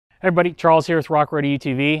Hey everybody, Charles here with Rock Ready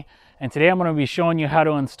UTV, and today I'm going to be showing you how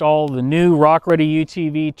to install the new Rock Ready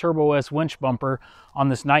UTV Turbo S winch bumper on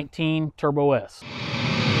this 19 Turbo S.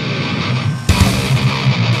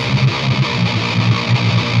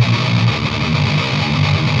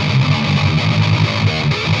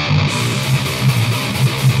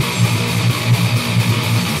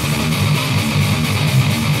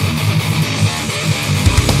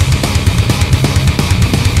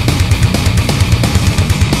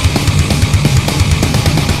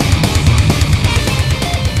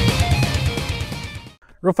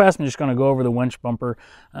 Real fast, I'm just going to go over the winch bumper.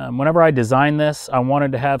 Whenever I designed this, I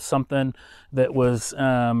wanted to have something that was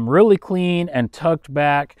really clean and tucked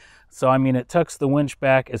back. So I mean, it tucks the winch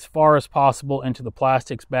back as far as possible into the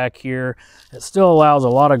plastics back here. It still allows a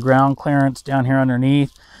lot of ground clearance down here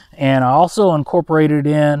underneath. And I also incorporated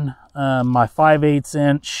in my 5/8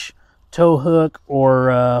 inch tow hook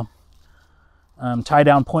or tie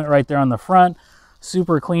down point right there on the front.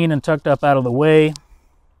 Super clean and tucked up out of the way.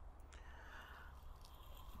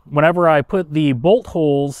 Whenever I put the bolt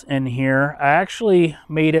holes in here, I actually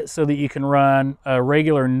made it so that you can run a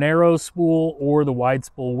regular narrow spool or the wide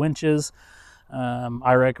spool winches.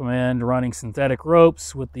 I recommend running synthetic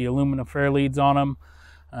ropes with the aluminum fair leads on them.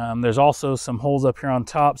 There's also some holes up here on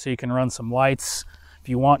top so you can run some lights if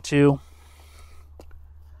you want to.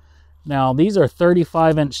 Now these are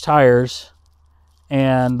 35-inch tires,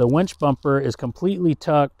 and the winch bumper is completely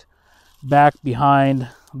tucked back behind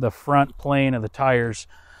the front plane of the tires.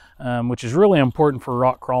 Which is really important for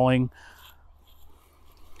rock crawling.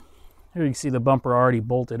 Here you can see the bumper already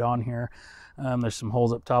bolted on here. There's some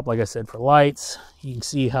holes up top, like I said, for lights. You can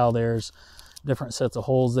see how there's different sets of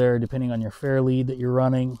holes there depending on your fair lead that you're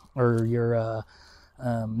running, or your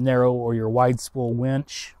narrow or your wide spool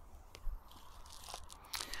winch.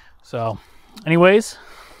 So anyways,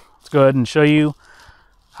 let's go ahead and show you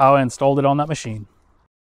how I installed it on that machine.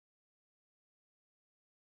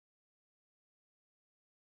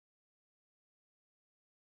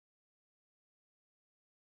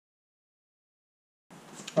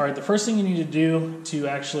 All right, the first thing you need to do to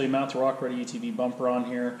actually mount the Rock Ready UTV bumper on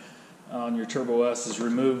here on your Turbo S is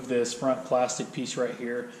remove this front plastic piece right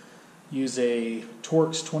here. Use a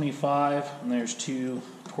Torx 25, and there's 2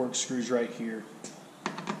 Torx screws right here.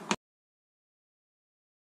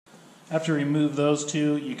 After you remove those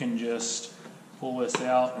 2, you can just pull this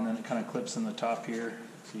out, and then it kind of clips in the top here,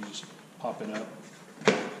 so you just pop it up.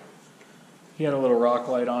 He had a little rock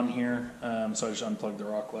light on here, so I just unplugged the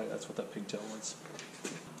rock light. That's what that pigtail was.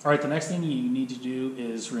 All right, the next thing you need to do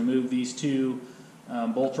is remove these 2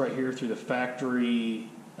 bolts right here through the factory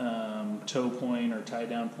toe point or tie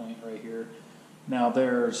down point right here. Now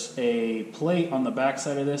there's a plate on the back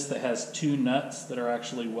side of this that has 2 nuts that are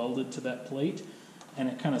actually welded to that plate, and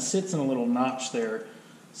it kind of sits in a little notch there.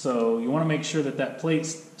 So you want to make sure that that plate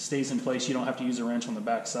stays in place. You don't have to use a wrench on the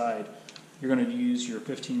back side. You're going to use your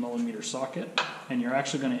 15mm socket, and you're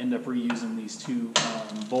actually going to end up reusing these 2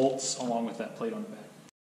 bolts along with that plate on the back.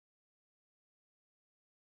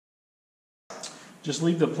 Just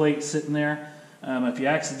leave the plate sitting there. If you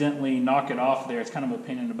accidentally knock it off there, it's kind of a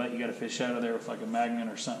pain in the butt. You got to fish out of there with like a magnet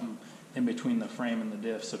or something in between the frame and the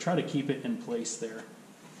diff. So try to keep it in place there.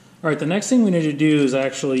 All right, the next thing we need to do is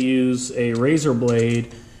actually use a razor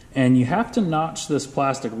blade, and you have to notch this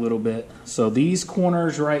plastic a little bit. So these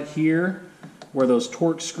corners right here, where those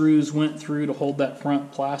Torx screws went through to hold that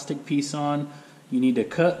front plastic piece on, you need to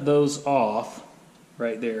cut those off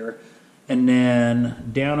right there. And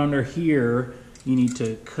then down under here, you need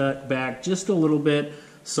to cut back just a little bit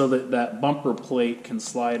so that that bumper plate can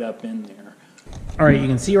slide up in there. All right, you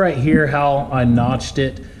can see right here how I notched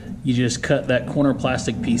it. You just cut that corner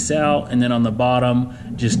plastic piece out, and then on the bottom,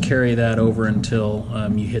 just carry that over until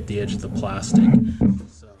you hit the edge of the plastic.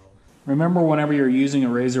 So remember, whenever you're using a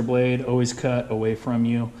razor blade, always cut away from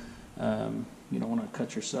you. You don't want to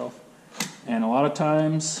cut yourself. And a lot of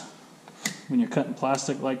times, when you're cutting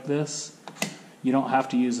plastic like this, you don't have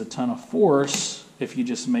to use a ton of force if you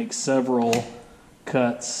just make several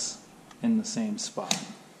cuts in the same spot.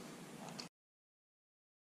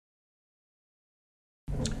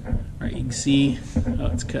 All right, you can see how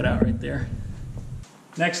it's cut out right there.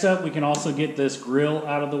 Next up, we can also get this grill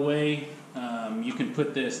out of the way. You can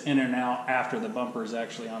put this in and out after the bumper is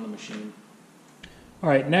actually on the machine. All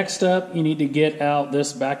right, next up, you need to get out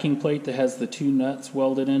this backing plate that has the 2 nuts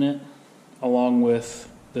welded in it, along with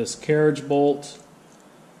this carriage bolt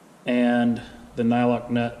and the nylock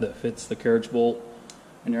nut that fits the carriage bolt.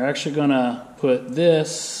 And you're actually going to put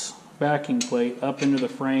this backing plate up into the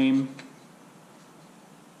frame,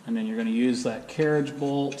 and then you're going to use that carriage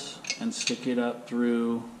bolt and stick it up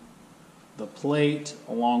through the plate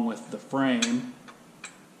along with the frame.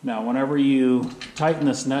 Now whenever you tighten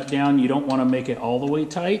this nut down, you don't want to make it all the way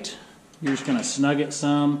tight. You're just going to snug it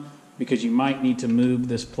some, because you might need to move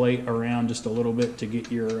this plate around just a little bit to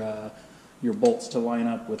get your bolts to line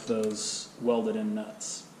up with those welded in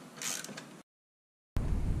nuts.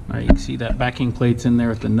 All right, you can see that backing plate's in there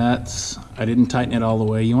with the nuts. I didn't tighten it all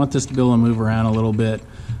the way. You want this to be able to move around a little bit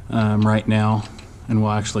right now, and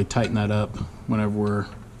we'll actually tighten that up whenever we're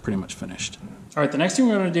pretty much finished. All right, the next thing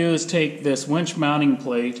we're going to do is take this winch mounting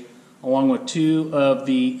plate along with 2 of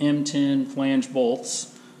the M10 flange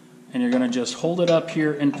bolts, and you're going to just hold it up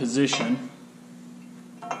here in position.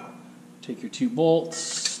 Take your 2 bolts,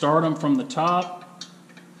 start them from the top.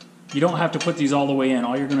 You don't have to put these all the way in.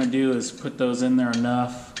 All you're going to do is put those in there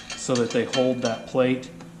enough so that they hold that plate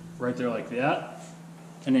right there like that.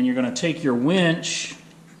 And then you're going to take your winch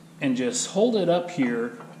and just hold it up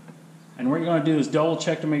here. And what you're going to do is double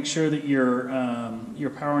check to make sure that your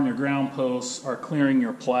power and your ground posts are clearing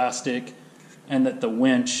your plastic, and that the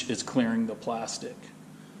winch is clearing the plastic.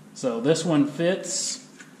 So this one fits.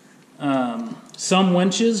 Some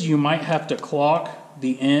winches you might have to clock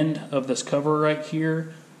the end of this cover right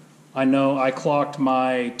here. I know I clocked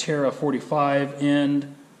my Terra 45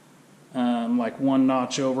 end like 1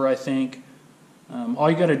 notch over, I think.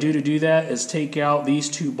 All you got to do that is take out these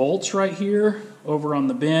 2 bolts right here over on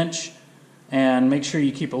the bench, and make sure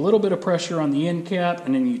you keep a little bit of pressure on the end cap,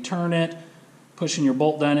 and then you turn it, pushing your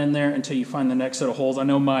bolt down in there until you find the next set of holes. I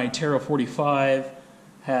know my Terra 45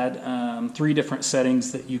 had 3 different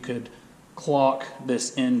settings that you could clock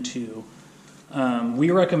this into.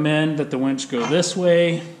 We recommend that the winch go this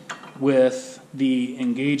way with the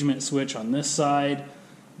engagement switch on this side.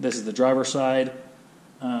 This is the driver's side.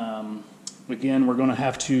 Again, we're going to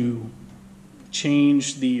have to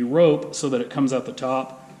change the rope so that it comes out the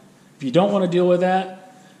top. If you don't want to deal with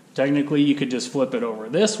that, technically you could just flip it over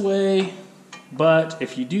this way. But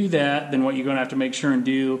if you do that, then what you're going to have to make sure and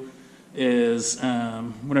do is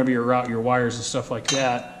whenever you route your wires and stuff like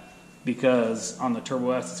that, because on the Turbo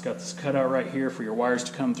S it's got this cutout right here for your wires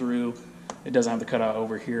to come through. It doesn't have the cutout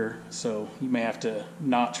over here, so you may have to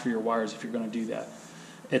notch for your wires if you're going to do that.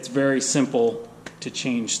 It's very simple to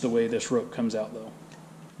change the way this rope comes out though. All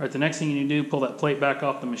right, the next thing you need to do, pull that plate back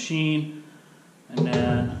off the machine, and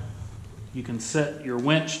then you can set your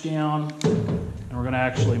winch down, and we're going to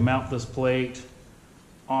actually mount this plate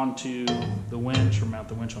onto the winch, or mount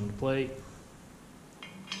the winch on the plate.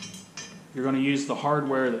 You're going to use the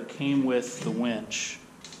hardware that came with the winch.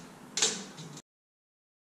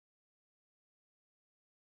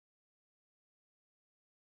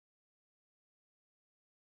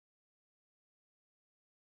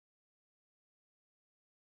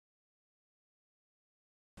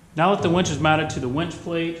 Now that the winch is mounted to the winch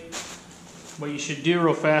plate, what you should do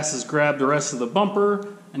real fast is grab the rest of the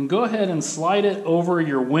bumper and go ahead and slide it over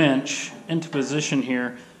your winch into position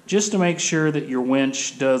here, just to make sure that your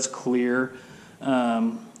winch does clear.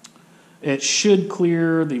 It should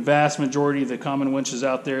clear the vast majority of the common winches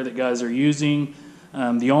out there that guys are using.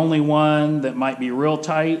 The only one that might be real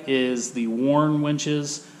tight is the Warn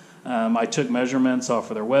winches. I took measurements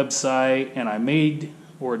off of their website, and I made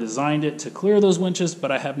or designed it to clear those winches,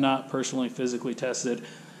 but I have not personally physically tested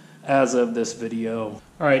as of this video.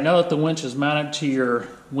 All right, now that the winch is mounted to your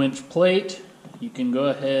winch plate, you can go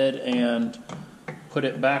ahead and put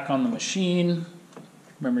it back on the machine.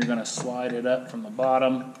 Remember, you're going to slide it up from the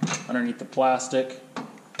bottom underneath the plastic,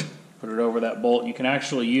 put it over that bolt. You can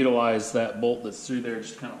actually utilize that bolt that's through there,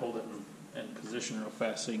 just kind of hold it in position real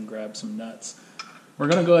fast so you can grab some nuts. We're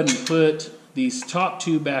going to go ahead and put these top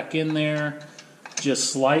 2 back in there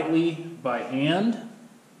just slightly by hand.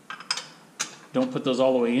 Don't put those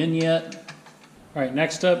all the way in yet. All right,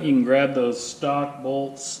 next up, you can grab those stock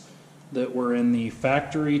bolts that were in the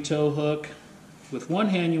factory tow hook. With one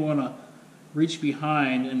hand, you want to reach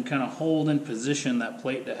behind and kind of hold in position that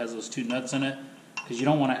plate that has those 2 nuts in it, because you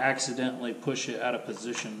don't want to accidentally push it out of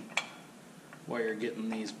position while you're getting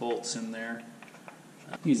these bolts in there.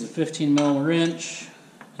 Use a 15mm wrench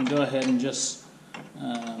and go ahead and just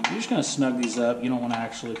you're just going to snug these up. You don't want to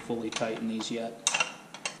actually fully tighten these yet.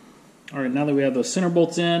 All right, now that we have those center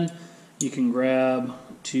bolts in, you can grab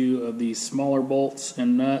 2 of these smaller bolts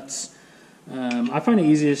and nuts. I find it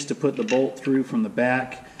easiest to put the bolt through from the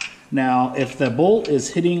back. Now, if the bolt is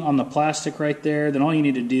hitting on the plastic right there, then all you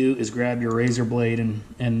need to do is grab your razor blade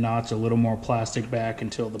and notch a little more plastic back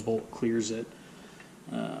until the bolt clears it.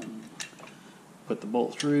 Put the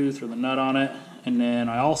bolt through the nut on it, and then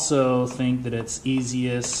I also think that it's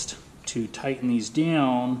easiest to tighten these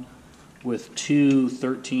down with 2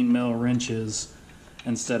 13mm wrenches.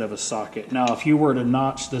 instead of a socket. Now, if you were to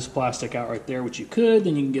notch this plastic out right there, which you could,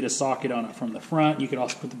 then you can get a socket on it from the front. You could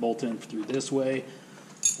also put the bolt in through this way.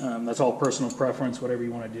 That's all personal preference, whatever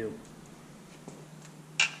you want to do.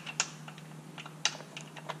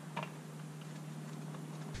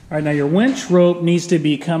 All right, now your winch rope needs to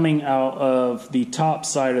be coming out of the top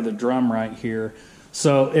side of the drum right here.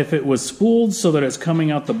 So if it was spooled so that it's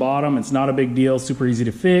coming out the bottom, it's not a big deal, super easy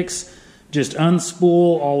to fix. Just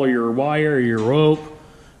unspool all of your wire, your rope,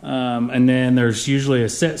 and then there's usually a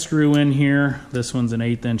set screw in here. This one's an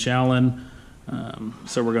 1/8 inch Allen.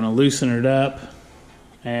 So we're gonna loosen it up,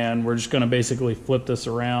 and we're just gonna basically flip this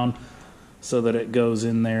around so that it goes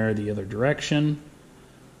in there the other direction.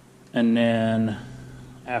 And then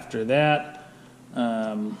after that,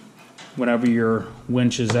 whenever your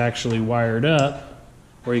winch is actually wired up,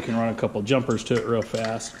 or you can run a couple jumpers to it real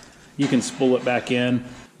fast, you can spool it back in.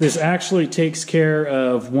 This actually takes care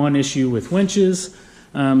of one issue with winches.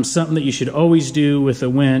 Something that you should always do with a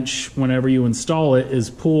winch whenever you install it is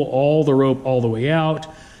pull all the rope all the way out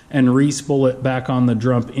and re-spool it back on the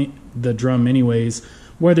drum anyways,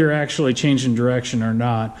 whether you're actually changing direction or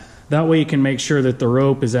not. That way you can make sure that the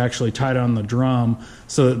rope is actually tight on the drum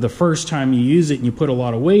so that the first time you use it and you put a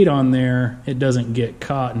lot of weight on there, it doesn't get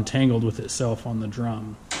caught and tangled with itself on the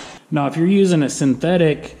drum. Now, if you're using a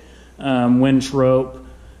synthetic winch rope,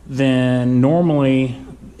 then normally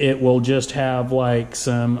it will just have like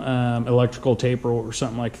some electrical tape or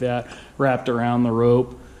something like that wrapped around the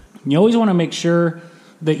rope. You always want to make sure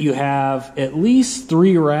that you have at least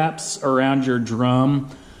 3 wraps around your drum.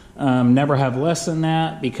 Never have less than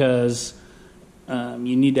that, because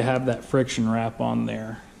you need to have that friction wrap on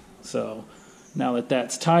there. So now that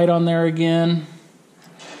that's tight on there again,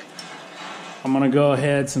 I'm going to go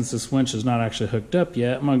ahead, since this winch is not actually hooked up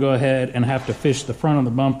yet, I'm going to go ahead and have to fish the front of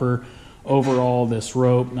the bumper over all this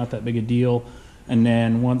rope. Not that big a deal. And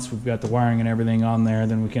then once we've got the wiring and everything on there,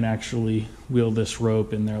 then we can actually wheel this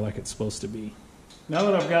rope in there like it's supposed to be. Now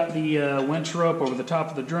that I've got the winch rope over the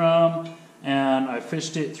top of the drum and I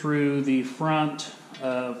fished it through the front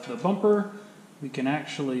of the bumper, we can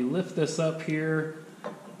actually lift this up here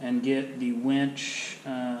and get the winch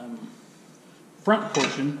front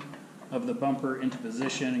portion of the bumper into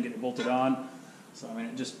position and get it bolted on. So I mean,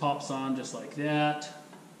 it just pops on just like that.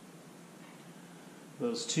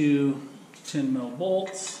 Those 2 10mm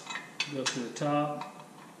bolts go through the top.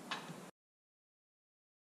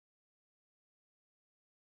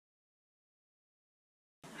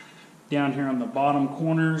 Down here on the bottom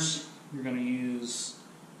corners, you're going to use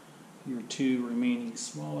your 2 remaining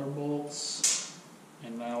smaller bolts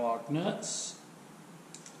and nylock nuts.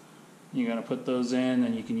 You're going to put those in,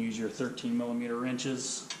 and you can use your 13mm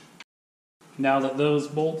wrenches. Now that those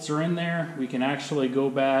bolts are in there, we can actually go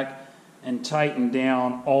back and tighten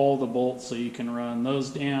down all the bolts. So you can run those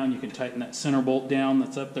down, you can tighten that center bolt down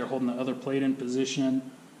that's up there holding the other plate in position.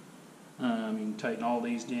 You can tighten all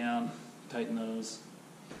these down, tighten those.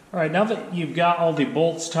 Alright, now that you've got all the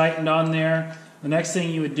bolts tightened on there, the next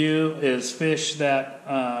thing you would do is fish that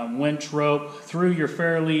winch rope through your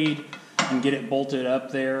fair lead and get it bolted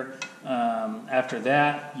up there. After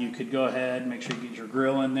that, you could go ahead, make sure you get your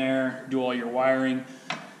grill in there, do all your wiring,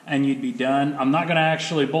 and you'd be done. I'm not going to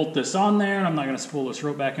actually bolt this on there, and I'm not going to spool this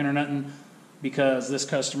rope back in or nothing, because this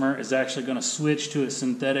customer is actually going to switch to a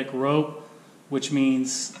synthetic rope, which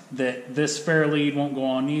means that this fair lead won't go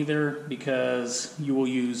on either, because you will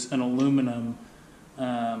use an aluminum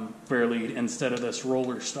fair lead instead of this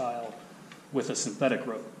roller style with a synthetic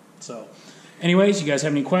rope. So anyways, you guys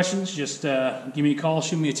have any questions, just give me a call,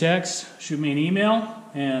 shoot me a text, shoot me an email,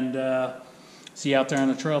 and see you out there on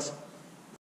the trails.